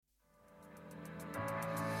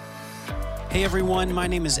Hey everyone, my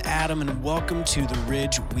name is Adam and welcome to the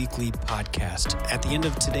Ridge Weekly Podcast. At the end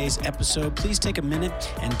of today's episode, please take a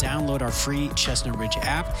minute and download our free Chestnut Ridge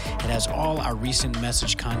app. It has all our recent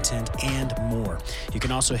message content and more. You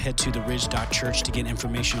can also head to theridge.church to get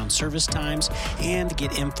information on service times and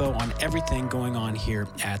get info on everything going on here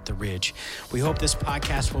at the Ridge. We hope this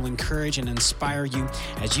podcast will encourage and inspire you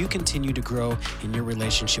as you continue to grow in your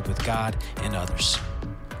relationship with God and others.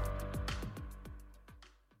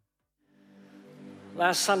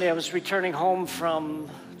 Last Sunday, I was returning home from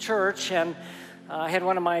church, and I had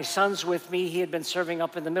one of my sons with me. He had been serving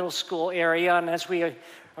up in the middle school area, and as we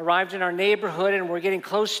arrived in our neighborhood and were getting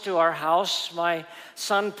close to our house, my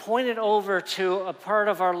son pointed over to a part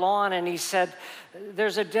of our lawn, and he said,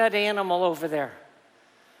 "There's a dead animal over there.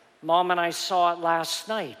 Mom and I saw it last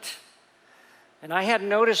night." And I hadn't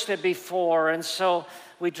noticed it before, and so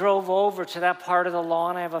we drove over to that part of the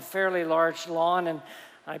lawn. I have a fairly large lawn, and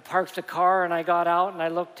I parked the car and I got out and I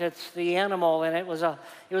looked at the animal, and it was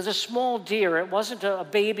a small deer. It wasn't a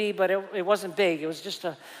baby, but it wasn't big. It was just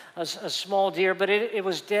a small deer, but it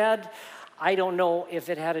was dead. I don't know if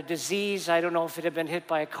it had a disease. I don't know if it had been hit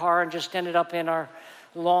by a car and just ended up in our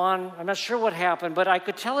lawn. I'm not sure what happened, but I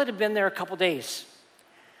could tell it had been there a couple days.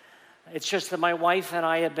 It's just that my wife and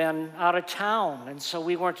I had been out of town, and so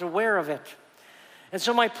we weren't aware of it. And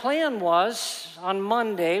so my plan was, on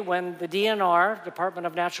Monday, when the DNR, Department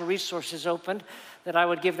of Natural Resources, opened, that I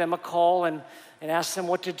would give them a call and ask them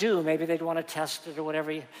what to do. Maybe they'd want to test it or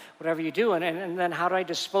whatever you do. And then how do I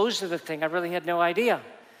dispose of the thing? I really had no idea.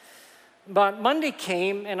 But Monday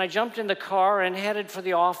came, and I jumped in the car and headed for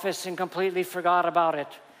the office and completely forgot about it.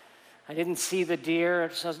 I didn't see the deer,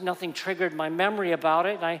 so nothing triggered my memory about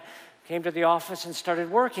it. And I came to the office and started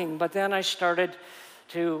working. But then I started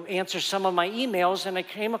to answer some of my emails, and I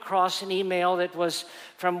came across an email that was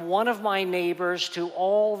from one of my neighbors to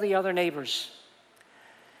all the other neighbors.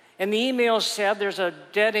 And the email said, "There's a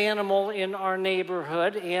dead animal in our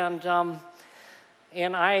neighborhood, and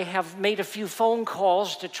I have made a few phone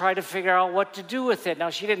calls to try to figure out what to do with it." Now,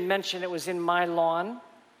 she didn't mention it was in my lawn,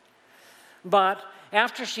 but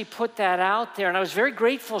after she put that out there, and I was very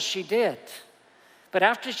grateful she did, but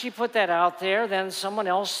after she put that out there, then someone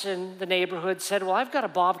else in the neighborhood said, "Well, I've got a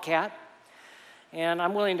bobcat, and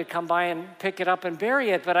I'm willing to come by and pick it up and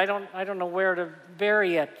bury it, but I don't know where to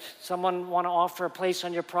bury it. Someone want to offer a place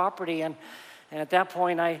on your property?" And at that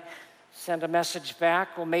point, I sent a message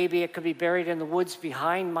back. Well, maybe it could be buried in the woods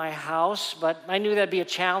behind my house, but I knew that'd be a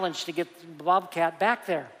challenge to get the bobcat back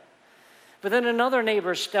there. But then another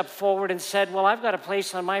neighbor stepped forward and said, "Well, I've got a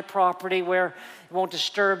place on my property where it won't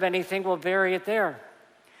disturb anything. We'll bury it there."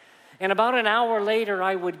 And about an hour later,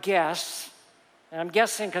 I would guess, and I'm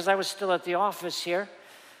guessing because I was still at the office here,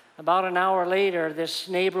 about an hour later, this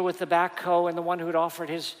neighbor with the backhoe and the one who had offered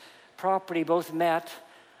his property both met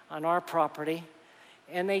on our property,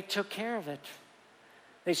 and they took care of it.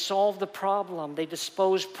 They solved the problem. They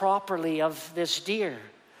disposed properly of this deer.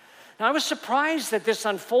 Now, I was surprised that this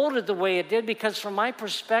unfolded the way it did, because from my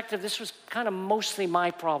perspective, this was kind of mostly my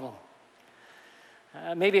problem.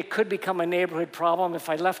 Maybe it could become a neighborhood problem if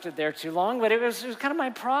I left it there too long, but it was kind of my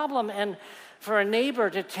problem. And for a neighbor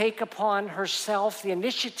to take upon herself the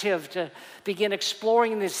initiative to begin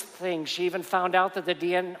exploring this thing, she even found out that the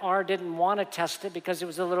DNR didn't want to test it because it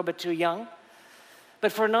was a little bit too young.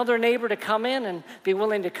 But for another neighbor to come in and be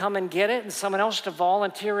willing to come and get it, and someone else to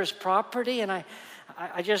volunteer his property, and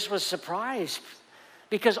I just was surprised,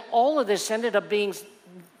 because all of this ended up being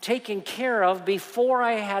taken care of before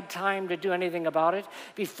I had time to do anything about it,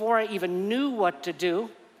 before I even knew what to do.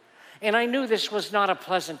 And I knew this was not a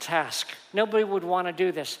pleasant task. Nobody would want to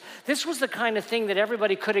do this. This was the kind of thing that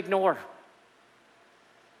everybody could ignore,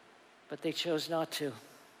 but they chose not to.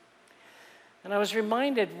 And I was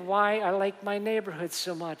reminded why I like my neighborhood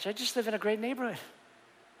so much. I just live in a great neighborhood.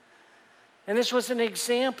 And this was an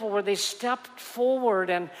example where they stepped forward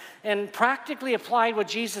and practically applied what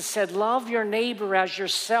Jesus said, love your neighbor as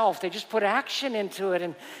yourself. They just put action into it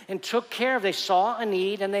and took care of it. They saw a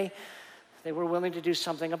need, and they were willing to do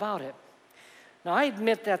something about it. Now, I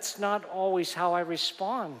admit that's not always how I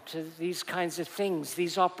respond to these kinds of things,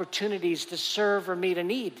 these opportunities to serve or meet a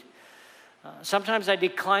need. Sometimes I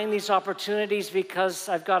decline these opportunities because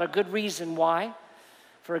I've got a good reason why.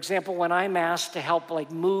 For example, when I'm asked to help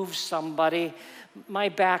move somebody, my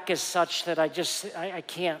back is such that I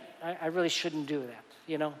can't, I really shouldn't do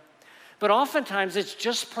that, But oftentimes it's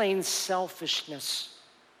just plain selfishness.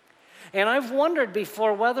 And I've wondered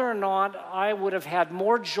before whether or not I would have had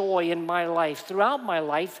more joy in my life, throughout my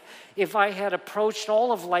life, if I had approached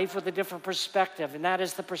all of life with a different perspective. And that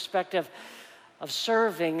is the perspective of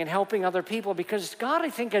serving and helping other people, because God, I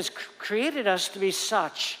think, has created us to be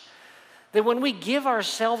such that when we give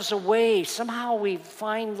ourselves away, somehow we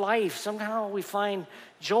find life, somehow we find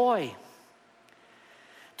joy.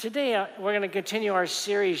 Today, we're going to continue our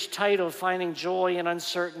series titled Finding Joy in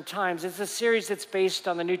Uncertain Times. It's a series that's based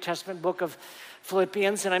on the New Testament book of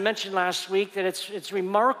Philippians, and I mentioned last week that it's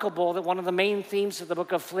remarkable that one of the main themes of the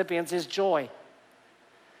book of Philippians is joy.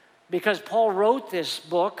 Because Paul wrote this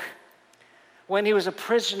book when he was a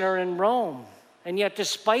prisoner in Rome, and yet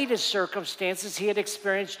despite his circumstances, he had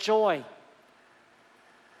experienced joy.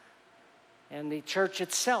 And the church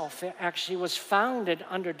itself actually was founded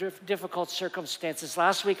under difficult circumstances.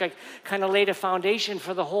 Last week, I kind of laid a foundation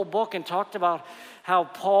for the whole book and talked about how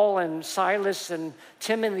Paul and Silas and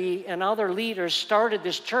Timothy and other leaders started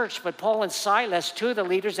this church. But Paul and Silas, two of the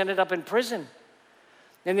leaders, ended up in prison.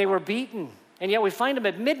 And they were beaten. And yet we find them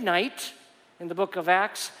at midnight in the book of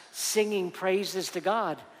Acts singing praises to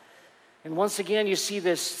God. And once again, you see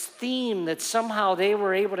this theme that somehow they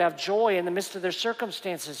were able to have joy in the midst of their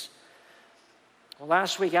circumstances. Well,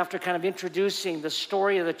 last week, after kind of introducing the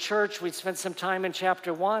story of the church, we spent some time in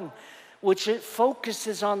chapter 1, which it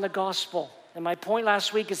focuses on the gospel. And my point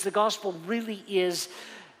last week is the gospel really is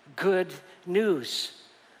good news.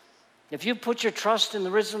 If you put your trust in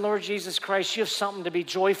the risen Lord Jesus Christ, you have something to be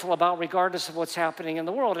joyful about regardless of what's happening in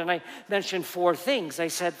the world. And I mentioned 4 things. I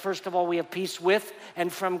said, first of all, we have peace with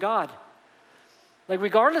and from God. Like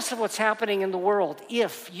regardless of what's happening in the world,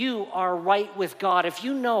 if you are right with God, if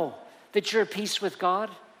you know that you're at peace with God,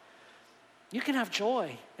 you can have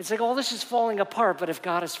joy. It's like, oh, this is falling apart, but if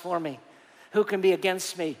God is for me, who can be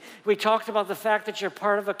against me? We talked about the fact that you're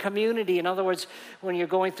part of a community. In other words, when you're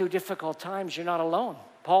going through difficult times, you're not alone.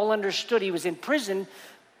 Paul understood he was in prison,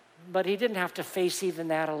 but he didn't have to face even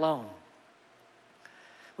that alone.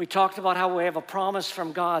 We talked about how we have a promise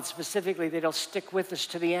from God, specifically that he'll stick with us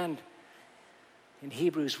to the end. In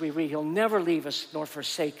Hebrews, we read, he'll never leave us nor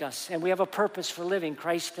forsake us. And we have a purpose for living,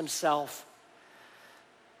 Christ himself.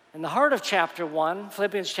 And the heart of chapter 1,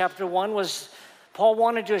 Philippians chapter 1, was Paul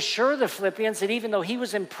wanted to assure the Philippians that even though he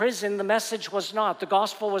was in prison, the message was not, the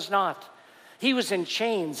gospel was not. He was in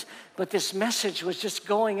chains, but this message was just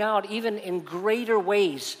going out even in greater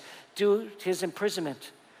ways due to his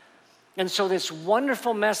imprisonment. And so this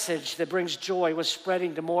wonderful message that brings joy was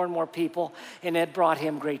spreading to more and more people, and it brought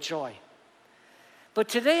him great joy. But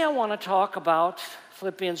today I want to talk about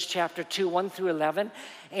Philippians chapter 2, 1 through 11.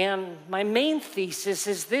 And my main thesis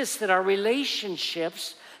is this, that our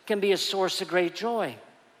relationships can be a source of great joy.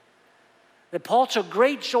 That Paul took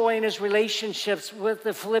great joy in his relationships with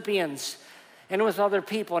the Philippians and with other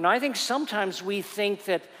people. And I think sometimes we think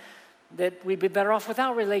that we'd be better off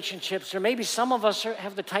without relationships. Or maybe some of us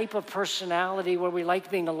have the type of personality where we like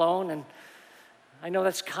being alone, and I know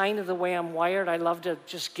that's kind of the way I'm wired. I love to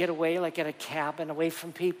just get away, like at a cabin, away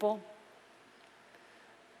from people.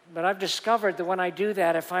 But I've discovered that when I do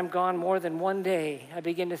that, if I'm gone more than one day, I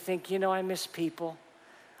begin to think, I miss people.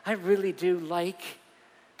 I really do like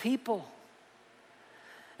people.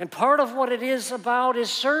 And part of what it is about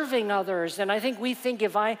is serving others. And I think we think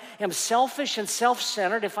if I am selfish and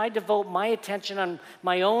self-centered, if I devote my attention on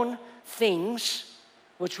my own things,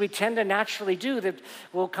 which we tend to naturally do, that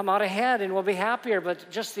we'll come out ahead and we'll be happier,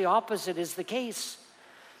 but just the opposite is the case.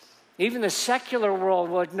 Even the secular world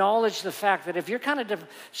will acknowledge the fact that if you're kind of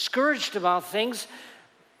discouraged about things,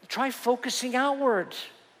 try focusing outward.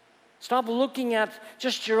 Stop looking at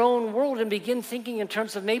just your own world and begin thinking in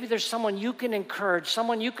terms of maybe there's someone you can encourage,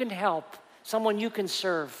 someone you can help, someone you can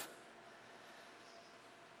serve.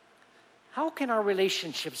 How can our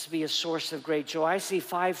relationships be a source of great joy? I see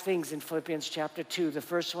 5 things in Philippians chapter 2. The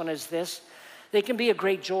first one is this. They can be a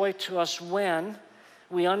great joy to us when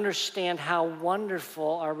we understand how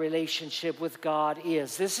wonderful our relationship with God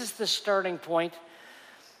is. This is the starting point.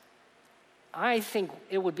 I think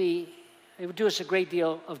it would do us a great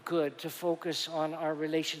deal of good to focus on our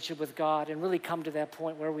relationship with God and really come to that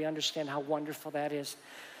point where we understand how wonderful that is.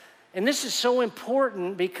 And this is so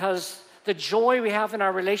important because the joy we have in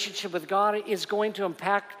our relationship with God is going to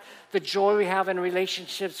impact the joy we have in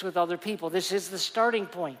relationships with other people. This is the starting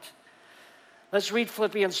point. Let's read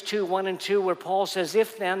Philippians 2, 1 and 2, where Paul says,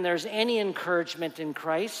 if then there's any encouragement in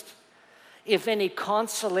Christ, if any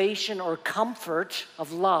consolation or comfort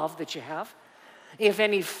of love that you have, if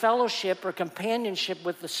any fellowship or companionship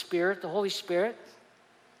with the Spirit, the Holy Spirit,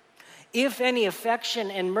 if any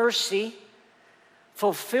affection and mercy,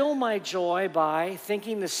 fulfill my joy by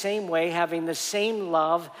thinking the same way, having the same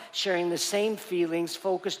love, sharing the same feelings,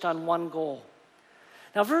 focused on one goal.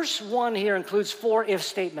 Now, verse 1 here includes 4 if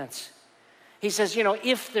statements. He says,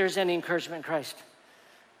 if there's any encouragement in Christ.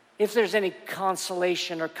 if there's any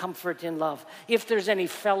consolation or comfort in love, if there's any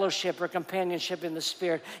fellowship or companionship in the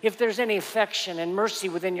Spirit, if there's any affection and mercy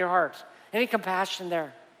within your heart, any compassion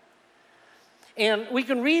there. And we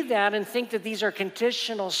can read that and think that these are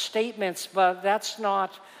conditional statements, but that's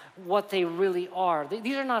not what they really are.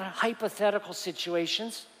 These are not hypothetical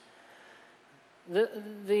situations.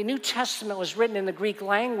 The New Testament was written in the Greek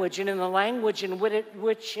language, and in the language in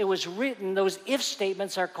which it was written, those if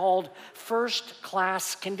statements are called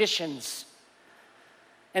first-class conditions.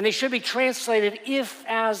 And they should be translated if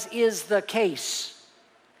as is the case,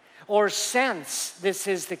 or since this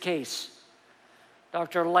is the case.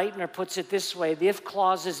 Dr. Leitner puts it this way: the if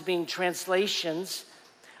clauses, being translations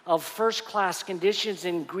of first-class conditions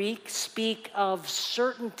in Greek, speak of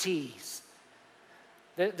certainties.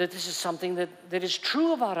 That this is something that is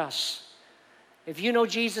true about us. If you know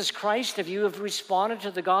Jesus Christ, if you have responded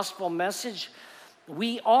to the gospel message,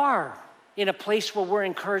 we are in a place where we're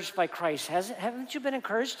encouraged by Christ. Haven't you been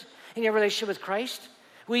encouraged in your relationship with Christ?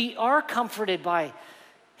 We are comforted by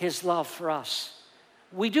his love for us.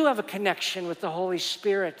 We do have a connection with the Holy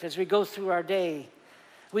Spirit as we go through our day.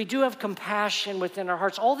 We do have compassion within our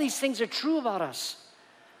hearts. All these things are true about us.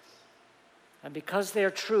 And because they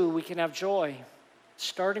are true, we can have joy,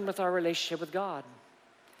 starting with our relationship with God.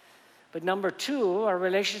 But number two, our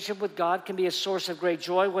relationship with God can be a source of great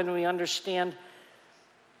joy when we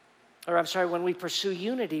when we pursue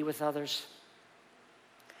unity with others.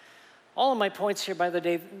 All of my points here, by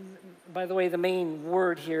the way, the main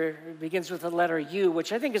word here begins with the letter U,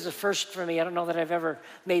 which I think is a first for me. I don't know that I've ever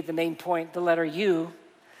made the main point, the letter U.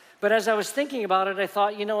 But as I was thinking about it, I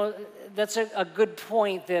thought, that's a good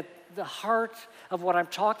point, that the heart of what I'm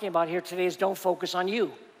talking about here today is don't focus on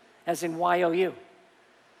you, as in Y-O-U.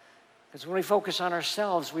 Because when we focus on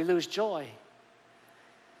ourselves, we lose joy.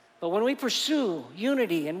 But when we pursue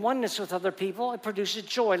unity and oneness with other people, it produces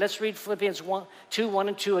joy. Let's read Philippians 2, 1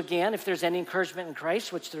 and 2 again. If there's any encouragement in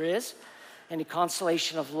Christ, which there is, any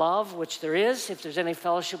consolation of love, which there is, if there's any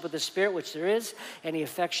fellowship with the Spirit, which there is, any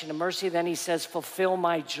affection and mercy, then he says, fulfill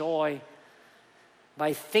my joy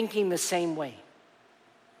by thinking the same way,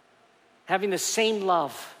 having the same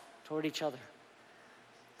love toward each other,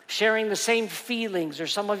 sharing the same feelings, or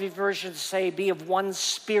some of your versions say, be of one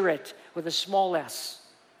spirit with a small s,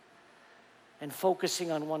 and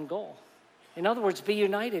focusing on one goal. In other words, be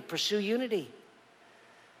united, pursue unity.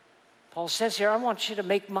 Paul says here, I want you to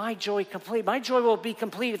make my joy complete. My joy will be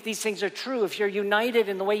complete if these things are true. If you're united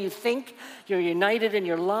in the way you think, you're united in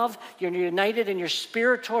your love, you're united in your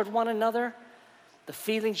spirit toward one another, the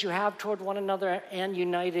feelings you have toward one another, and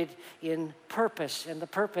united in purpose. And the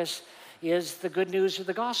purpose is the good news of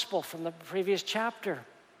the gospel from the previous chapter.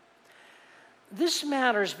 This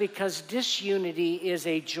matters because disunity is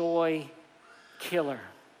a joy killer.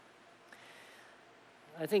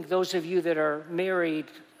 I think those of you that are married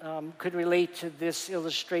could relate to this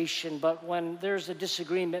illustration, but when there's a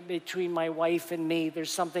disagreement between my wife and me,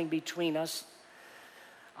 there's something between us,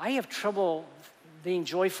 I have trouble being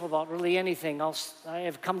joyful about really anything else. I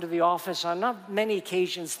have come to the office on not many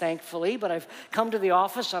occasions, thankfully, but I've come to the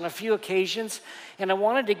office on a few occasions, and I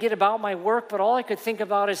wanted to get about my work, but all I could think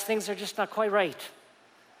about is things are just not quite right.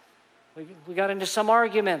 We got into some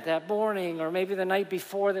argument that morning or maybe the night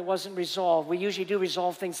before that wasn't resolved. We usually do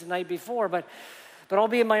resolve things the night before, but I'll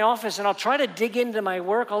be in my office and I'll try to dig into my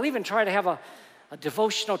work. I'll even try to have a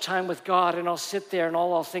devotional time with God, and I'll sit there and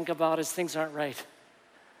all I'll think about is things aren't right.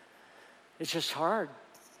 It's just hard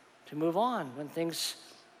to move on when things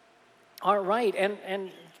aren't right.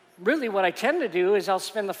 And really what I tend to do is I'll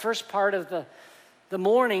spend the first part of the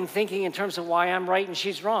morning thinking in terms of why I'm right and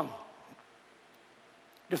she's wrong,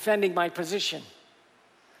 defending my position.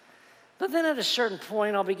 But then at a certain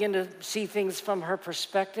point, I'll begin to see things from her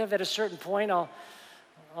perspective. At a certain point, I'll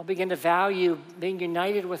begin to value being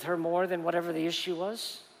united with her more than whatever the issue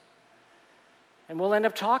was. And we'll end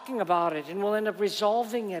up talking about it, and we'll end up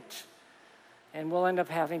resolving it, and we'll end up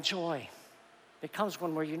having joy. It comes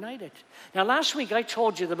when we're united. Now, last week I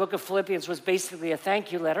told you the book of Philippians was basically a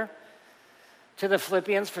thank you letter to the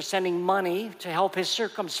Philippians for sending money to help his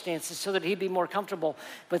circumstances so that he'd be more comfortable.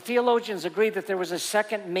 But theologians agree that there was a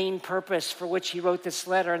second main purpose for which he wrote this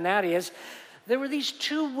letter, and that is there were these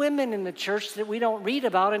two women in the church that we don't read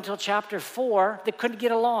about until chapter 4 that couldn't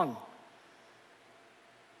get along.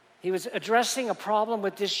 He was addressing a problem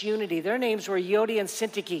with disunity. Their names were Euodia and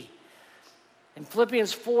Syntyche. In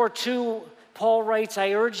Philippians 4:2, Paul writes,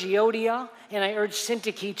 I urge Euodia and I urge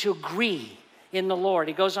Syntyche to agree in the Lord.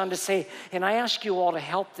 He goes on to say, and I ask you all to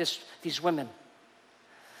help these women.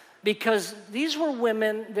 Because these were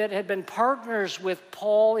women that had been partners with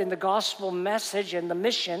Paul in the gospel message and the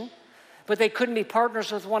mission. but they couldn't be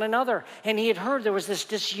partners with one another. And he had heard there was this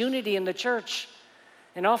disunity in the church.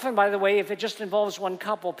 And often, by the way, if it just involves one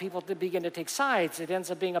couple, people begin to take sides. It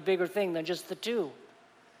ends up being a bigger thing than just the two.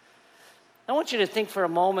 I want you to think for a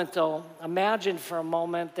moment, though. Imagine for a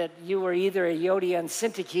moment that you were either a Euodia and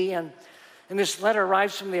Syntyche, and this letter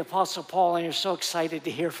arrives from the Apostle Paul, and you're so excited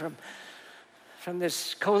to hear from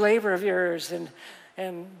this co-laborer of yours,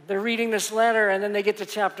 and they're reading this letter, and then they get to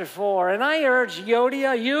chapter 4. And I urge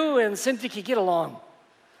Euodia, you and Syntyche, get along.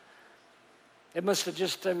 It must have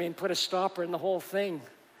just, put a stopper in the whole thing.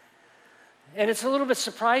 And it's a little bit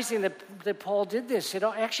surprising that Paul did this. It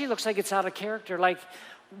actually looks like it's out of character. Like,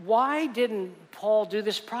 why didn't Paul do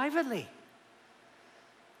this privately?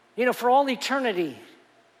 For all eternity,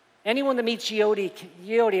 anyone that meets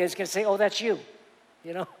Euodia is going to say, oh, that's you.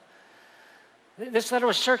 This letter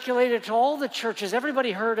was circulated to all the churches.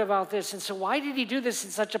 Everybody heard about this. And so why did he do this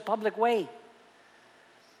in such a public way?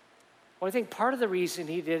 Well, I think part of the reason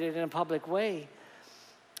he did it in a public way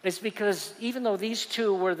is because even though these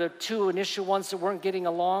two were the two initial ones that weren't getting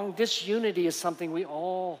along, disunity is something we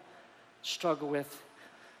all struggle with.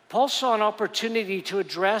 Paul saw an opportunity to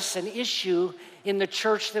address an issue in the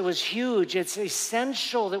church that was huge. It's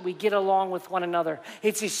essential that we get along with one another.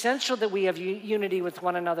 It's essential that we have unity with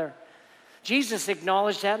one another. Jesus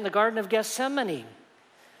acknowledged that in the Garden of Gethsemane.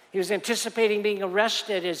 He was anticipating being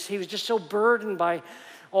arrested as he was just so burdened by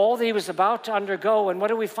all that he was about to undergo. And what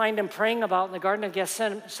do we find him praying about in the Garden of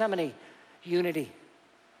Gethsemane? Unity.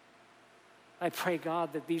 I pray,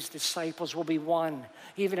 God, that these disciples will be one,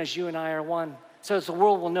 even as you and I are one, so that the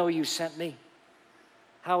world will know you sent me.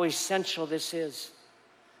 How essential this is.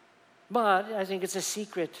 But I think it's a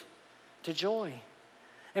secret to joy.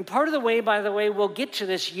 And part of the way, by the way, we'll get to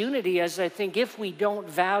this unity is, I think, if we don't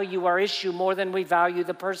value our issue more than we value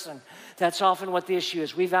the person. That's often what the issue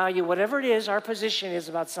is. We value whatever it is, our position is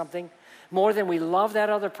about something, more than we love that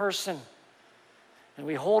other person. And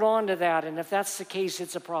we hold on to that, and if that's the case,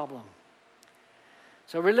 it's a problem.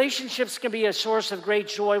 So relationships can be a source of great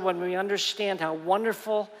joy when we understand how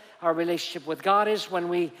wonderful our relationship with God is, when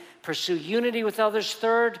we pursue unity with others.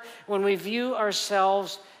 Third, when we view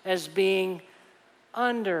ourselves as being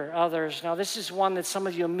under others. Now, this is one that some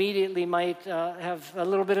of you immediately might have a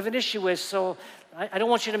little bit of an issue with, so I don't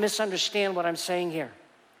want you to misunderstand what I'm saying here.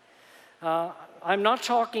 I'm not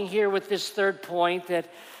talking here with this third point that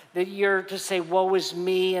you're to say, woe is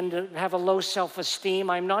me, and to have a low self-esteem.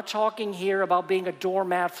 I'm not talking here about being a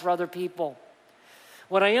doormat for other people.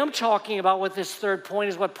 What I am talking about with this third point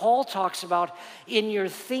is what Paul talks about. In your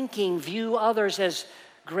thinking, view others as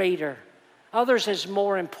greater, others as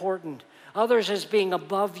more important, others as being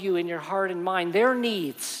above you in your heart and mind, their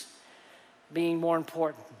needs being more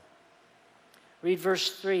important. Read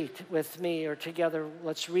verse 3 with me, or together,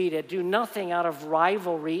 let's read it. Do nothing out of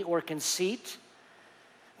rivalry or conceit,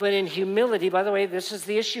 but in humility. By the way, this is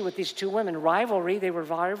the issue with these two women. Rivalry, they were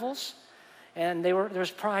rivals, and there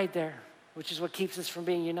was pride there, which is what keeps us from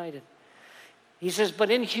being united. He says, but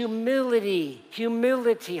in humility,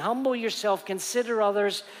 humble yourself, consider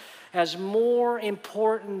others as more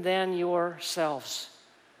important than yourselves.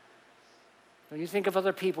 When you think of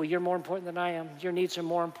other people, you're more important than I am. Your needs are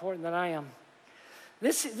more important than I am.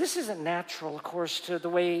 This isn't natural, of course, to the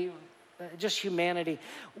way, just humanity.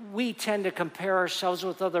 We tend to compare ourselves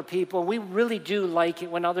with other people. We really do like it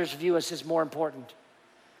when others view us as more important.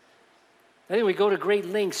 I think we go to great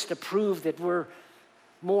lengths to prove that we're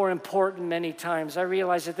more important many times. I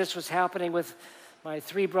realized that this was happening with my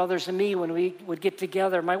three brothers and me when we would get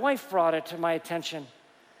together. My wife brought it to my attention.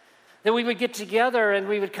 That we would get together and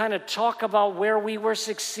we would kind of talk about where we were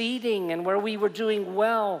succeeding and where we were doing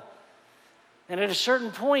well. And at a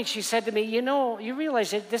certain point, she said to me, you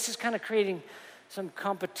realize that this is kind of creating some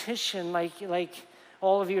competition, like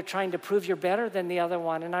all of you are trying to prove you're better than the other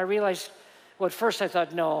one. And I realized, well, at first I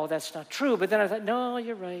thought, no, that's not true. But then I thought, no,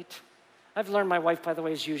 you're right. I've learned my wife, by the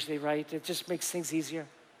way, is usually right. It just makes things easier.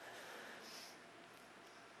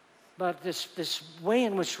 But this way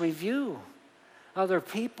in which we view other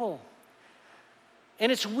people,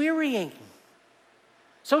 and it's wearying.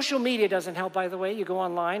 Social media doesn't help, by the way. You go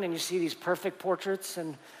online and you see these perfect portraits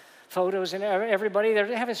and photos, and everybody,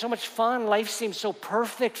 they're having so much fun. Life seems so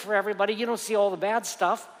perfect for everybody. You don't see all the bad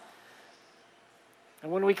stuff.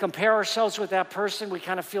 And when we compare ourselves with that person, we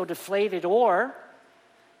kind of feel deflated, or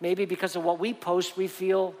maybe because of what we post, we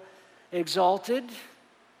feel exalted.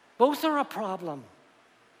 Both are a problem.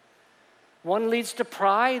 One leads to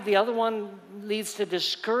pride, the other one leads to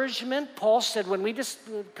discouragement. Paul said when we just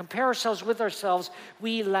compare ourselves with ourselves,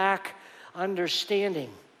 we lack understanding.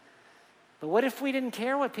 But what if we didn't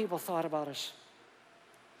care what people thought about us?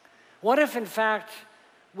 What if, in fact,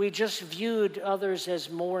 we just viewed others as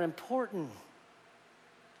more important.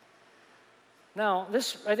 Now,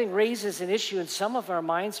 this, I think, raises an issue in some of our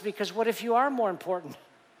minds, because what if you are more important?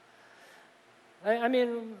 I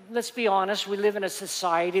mean, let's be honest, we live in a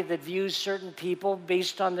society that views certain people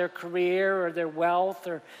based on their career or their wealth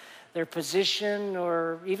or their position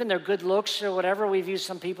or even their good looks or whatever. We view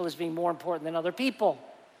some people as being more important than other people.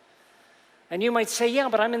 And you might say, yeah,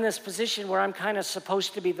 but I'm in this position where I'm kind of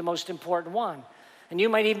supposed to be the most important one. And you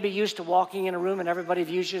might even be used to walking in a room and everybody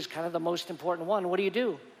views you as kind of the most important one. What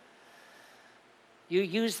do? You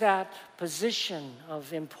use that position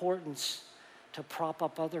of importance to prop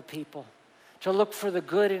up other people, to look for the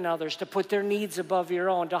good in others, to put their needs above your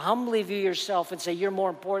own, to humbly view yourself and say, you're more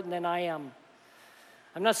important than I am.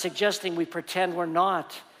 I'm not suggesting we pretend we're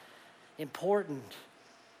not important,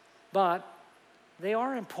 but they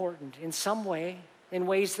are important in some way, in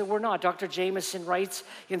ways that we're not. Dr. Jameson writes,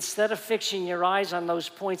 instead of fixing your eyes on those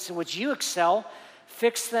points in which you excel,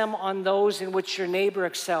 fix them on those in which your neighbor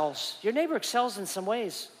excels. Your neighbor excels in some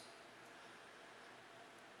ways.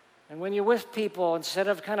 And when you're with people, instead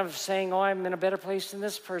of kind of saying, oh, I'm in a better place than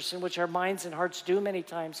this person, which our minds and hearts do many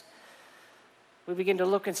times, we begin to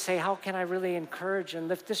look and say, how can I really encourage and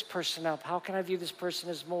lift this person up? How can I view this person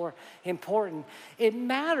as more important? It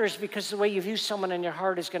matters because the way you view someone in your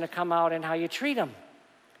heart is going to come out in how you treat them.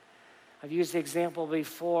 I've used the example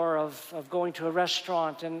before of going to a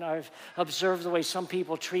restaurant, and I've observed the way some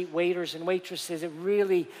people treat waiters and waitresses.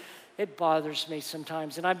 It bothers me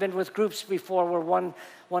sometimes. And I've been with groups before where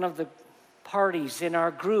one of the parties in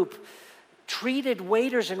our group treated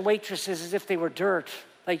waiters and waitresses as if they were dirt.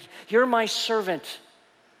 Like, you're my servant.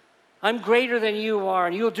 I'm greater than you are,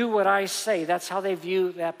 and you'll do what I say. That's how they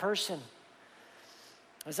view that person.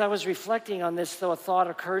 As I was reflecting on this, though, a thought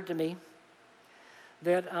occurred to me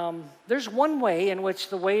that there's one way in which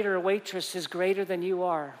the waiter or waitress is greater than you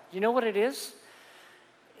are. You know what it is?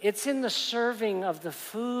 It's in the serving of the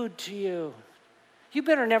food to you. You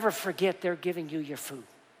better never forget they're giving you your food,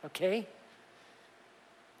 okay?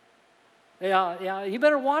 Yeah, you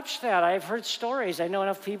better watch that. I've heard stories. I know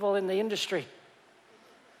enough people in the industry.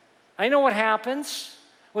 I know what happens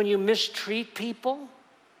when you mistreat people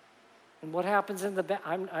and what happens in the back.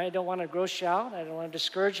 I don't want to gross you out. I don't want to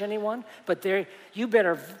discourage anyone, but they're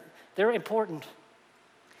important.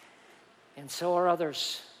 And so are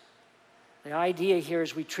others. The idea here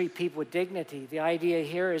is we treat people with dignity. The idea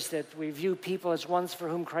here is that we view people as ones for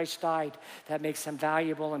whom Christ died. That makes them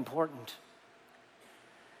valuable, important.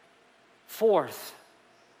 Fourth,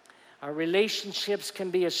 our relationships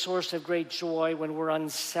can be a source of great joy when we're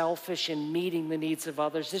unselfish in meeting the needs of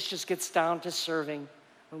others. This just gets down to serving.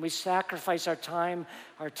 When we sacrifice our time,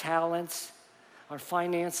 our talents, our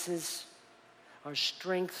finances, our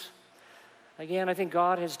strength. Again, I think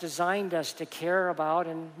God has designed us to care about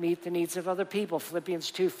and meet the needs of other people. Philippians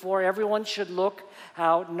 2:4, everyone should look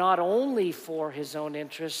out not only for his own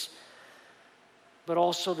interests, but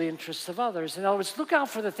also the interests of others. In other words, look out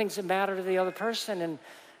for the things that matter to the other person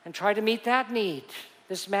and try to meet that need.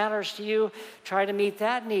 This matters to you, try to meet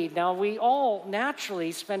that need. Now, we all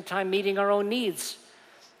naturally spend time meeting our own needs.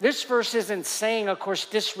 This verse isn't saying, of course,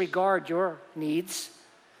 disregard your needs,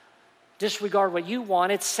 disregard what you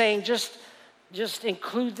want. It's saying just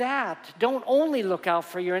include that. Don't only look out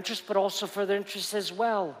for your interests, but also for their interests as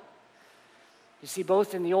well. You see,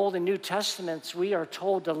 both in the Old and New Testaments, we are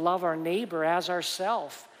told to love our neighbor as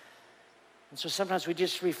ourselves. And so sometimes we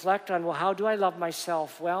just reflect on, well, how do I love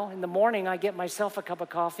myself? Well, in the morning, I get myself a cup of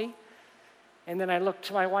coffee, and then I look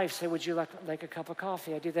to my wife, say, would you like a cup of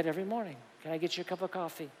coffee? I do that every morning. Can I get you a cup of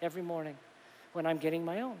coffee every morning when I'm getting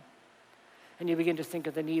my own? And you begin to think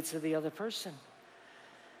of the needs of the other person.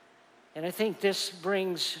 And I think this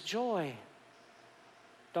brings joy.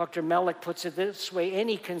 Dr. Mellick puts it this way,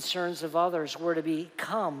 any concerns of others were to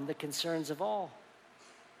become the concerns of all.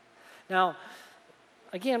 Now,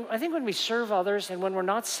 again, I think when we serve others and when we're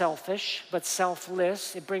not selfish but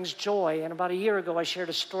selfless, it brings joy. And about a year ago, I shared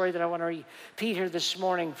a story that I want to repeat here this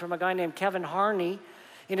morning from a guy named Kevin Harney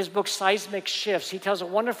in his book, Seismic Shifts. He tells a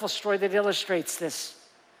wonderful story that illustrates this,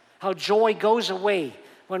 how joy goes away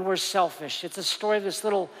when we're selfish. It's a story of this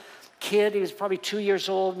little kid. He was probably 2 years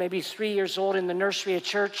old, maybe 3 years old, in the nursery at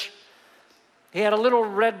church. He had a little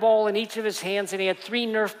red ball in each of his hands, and he had 3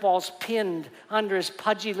 Nerf balls pinned under his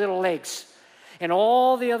pudgy little legs. And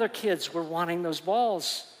all the other kids were wanting those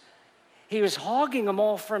balls. He was hogging them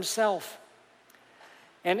all for himself.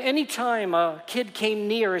 And anytime a kid came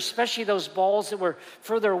near, especially those balls that were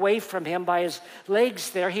further away from him by his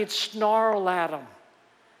legs there, he'd snarl at them,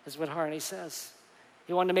 is what Harney says.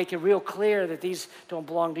 He wanted to make it real clear that these don't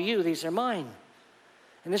belong to you, these are mine.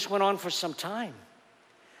 And this went on for some time.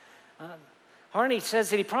 Harney says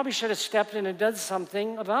that he probably should have stepped in and done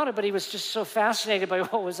something about it, but he was just so fascinated by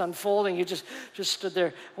what was unfolding. He just stood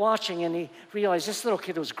there watching, and he realized this little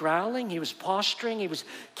kid was growling, he was posturing, he was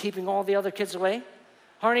keeping all the other kids away.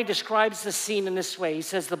 Harney describes the scene in this way. He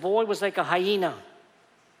says, the boy was like a hyena.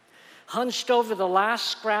 Hunched over the last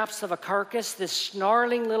scraps of a carcass, this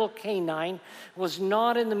snarling little canine was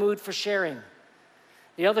not in the mood for sharing.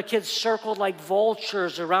 The other kids circled like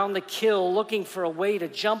vultures around the kill, looking for a way to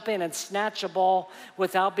jump in and snatch a ball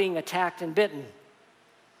without being attacked and bitten.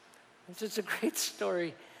 It's a great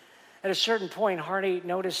story. At a certain point, Harney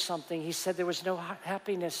noticed something. He said there was no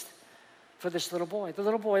happiness for this little boy. The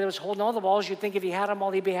little boy that was holding all the balls, you'd think if he had them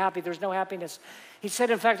all, he'd be happy. There's no happiness. He said,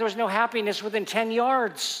 in fact, there was no happiness within 10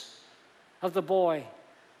 yards of the boy.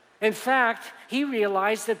 In fact, he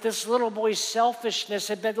realized that this little boy's selfishness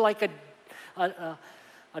had been like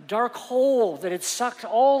a dark hole that had sucked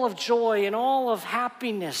all of joy and all of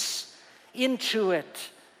happiness into it.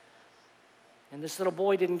 And this little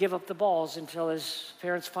boy didn't give up the balls until his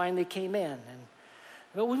parents finally came in.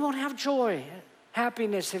 But we won't have joy,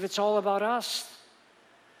 happiness, if it's all about us.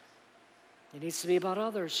 It needs to be about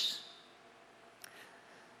others.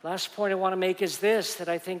 Last point I want to make is this, that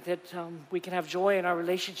I think that we can have joy in our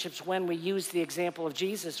relationships when we use the example of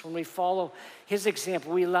Jesus, when we follow his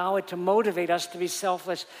example. We allow it to motivate us to be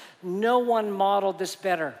selfless. No one modeled this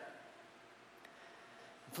better.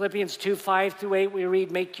 In Philippians 2:5-8, we read,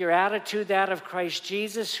 make your attitude that of Christ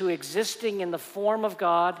Jesus, who existing in the form of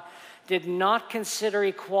God, did not consider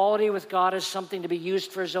equality with God as something to be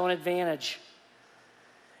used for his own advantage.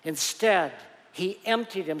 Instead, he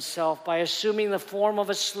emptied himself by assuming the form of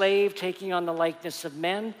a slave, taking on the likeness of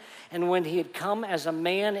men. And when he had come as a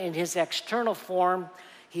man in his external form,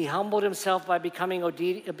 he humbled himself by becoming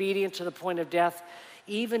obedient to the point of death,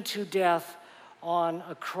 even to death on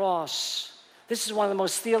a cross. This is one of the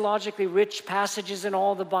most theologically rich passages in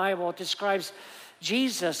all the Bible. It describes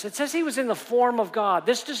Jesus. It says he was in the form of God.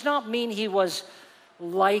 This does not mean he was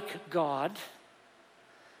like God.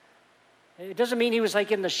 It doesn't mean he was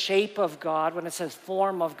like in the shape of God when it says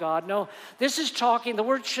form of God. No, this is talking, the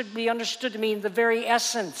word should be understood to mean the very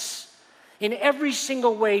essence. In every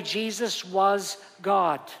single way, Jesus was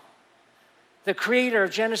God. The creator of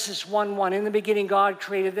Genesis 1:1, in the beginning God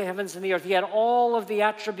created the heavens and the earth. He had all of the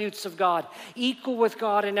attributes of God, equal with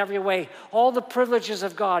God in every way. All the privileges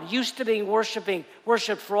of God, used to being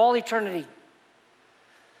worshipped for all eternity.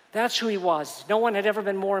 That's who he was. No one had ever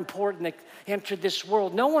been more important that entered this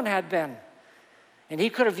world. No one had been. And he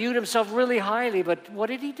could have viewed himself really highly, but what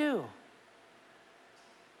did he do?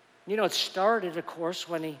 You know, it started, of course,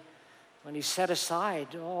 when he set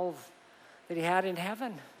aside all that he had in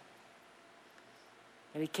heaven.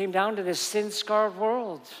 And he came down to this sin-scarred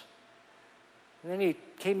world. And then he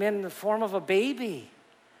came in the form of a baby,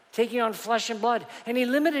 taking on flesh and blood. And he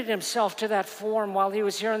limited himself to that form while he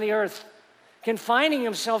was here on the earth, confining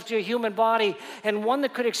himself to a human body and one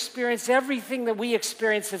that could experience everything that we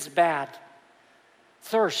experience that's bad.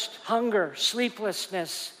 Thirst, hunger,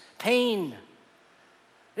 sleeplessness, pain.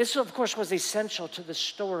 This, of course, was essential to the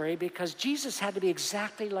story because Jesus had to be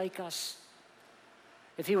exactly like us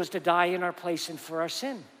if he was to die in our place and for our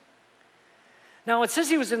sin. Now, it says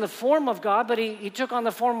he was in the form of God, but he took on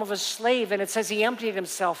the form of a slave, and it says he emptied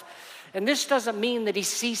himself. And this doesn't mean that he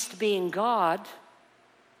ceased being God.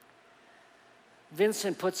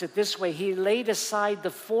 Vincent puts it this way: he laid aside the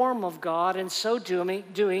form of God, and so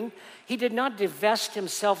doing, he did not divest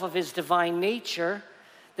himself of his divine nature.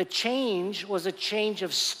 The change was a change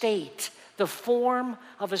of state, the form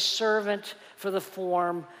of a servant for the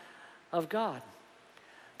form of God.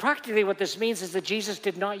 Practically what this means is that Jesus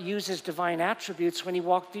did not use his divine attributes when he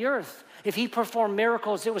walked the earth. If he performed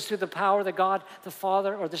miracles, it was through the power that God, the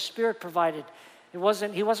Father, or the Spirit provided. He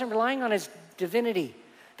wasn't relying on his divinity.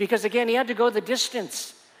 Because again, he had to go the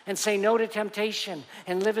distance and say no to temptation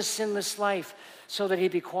and live a sinless life so that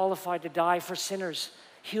he'd be qualified to die for sinners,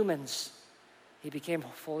 humans. He became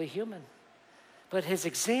fully human. But his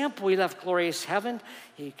example, he left glorious heaven.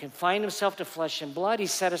 He confined himself to flesh and blood. He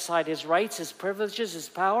set aside his rights, his privileges, his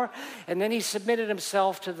power. And then he submitted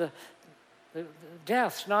himself to the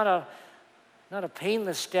death, not a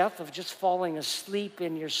painless death of just falling asleep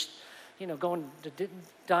in your, going to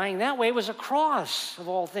dying that way. It was a cross of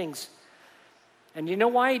all things. And you know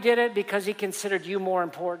why he did it? Because he considered you more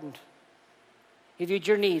important. He viewed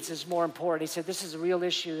your needs as more important. He said, this is a real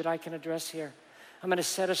issue that I can address here. I'm going to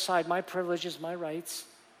set aside my privileges, my rights.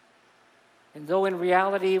 And though in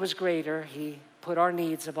reality he was greater, he put our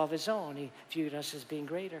needs above his own. He viewed us as being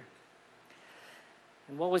greater.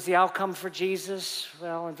 And what was the outcome for Jesus?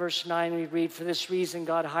 Well, in verse 9 we read, for this reason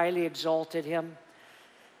God highly exalted him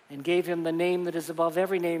and gave him the name that is above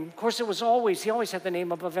every name. Of course, he always had the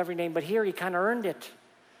name above every name, but here he kind of earned it.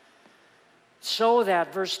 So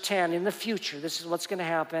that, verse 10, in the future, this is what's going to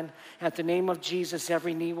happen, at the name of Jesus,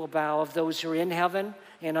 every knee will bow of those who are in heaven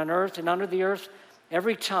and on earth and under the earth.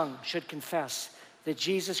 Every tongue should confess that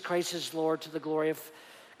Jesus Christ is Lord, to the glory of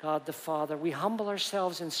God the Father. We humble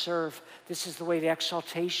ourselves and serve. This is the way, the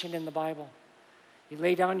exaltation in the Bible. You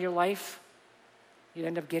lay down your life, you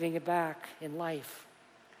end up getting it back in life.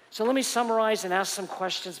 So let me summarize and ask some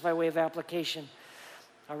questions by way of application.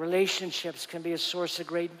 Our relationships can be a source of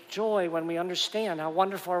great joy when we understand how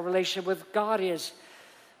wonderful our relationship with God is,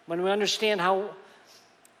 when we understand how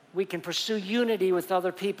we can pursue unity with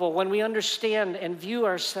other people, when we understand and view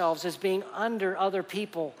ourselves as being under other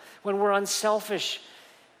people, when we're unselfish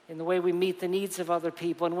in the way we meet the needs of other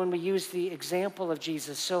people, and when we use the example of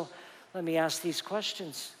Jesus. So let me ask these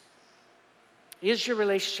questions. Is your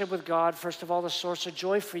relationship with God, first of all, a source of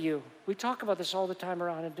joy for you? We talk about this all the time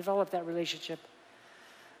around and develop that relationship.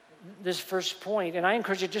 This first point, and I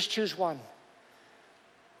encourage you, just choose one.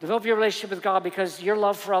 Develop your relationship with God, because your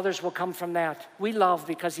love for others will come from that. We love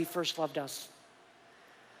because he first loved us.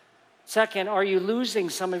 Second, are you losing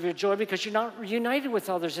some of your joy because you're not united with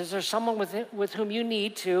others? Is there someone with whom you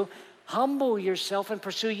need to humble yourself and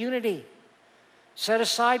pursue unity? Set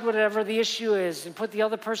aside whatever the issue is and put the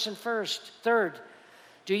other person first. Third,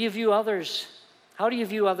 do you view others? How do you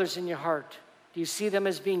view others in your heart? Do you see them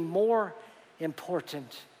as being more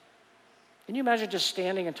important? Can you imagine just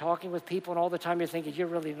standing and talking with people and all the time you're thinking, you're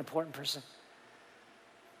really an important person?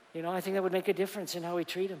 I think that would make a difference in how we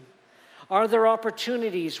treat them. Are there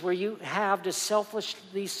opportunities where you have to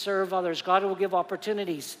selflessly serve others? God will give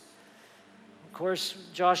opportunities. Of course,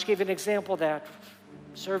 Josh gave an example of that,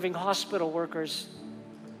 serving hospital workers.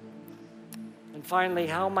 And finally,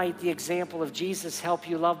 how might the example of Jesus help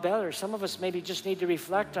you love better? Some of us maybe just need to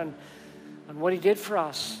reflect on what he did for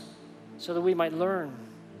us so that we might learn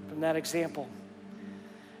from that example.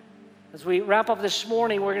 As we wrap up this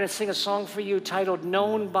morning, we're going to sing a song for you titled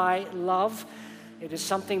Known by Love. It is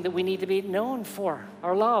something that we need to be known for,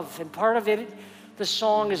 our love. And part of it, the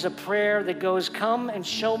song, is a prayer that goes, come and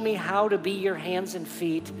show me how to be your hands and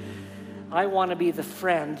feet. I want to be the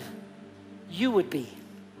friend you would be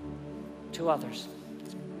to others.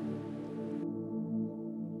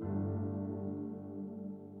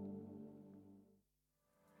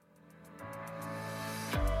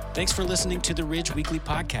 Thanks for listening to the Ridge Weekly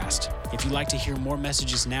Podcast. If you'd like to hear more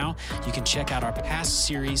messages now, you can check out our past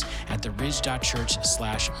series at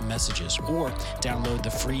theridge.church/messages or download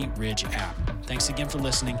the free Ridge app. Thanks again for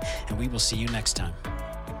listening, and we will see you next time.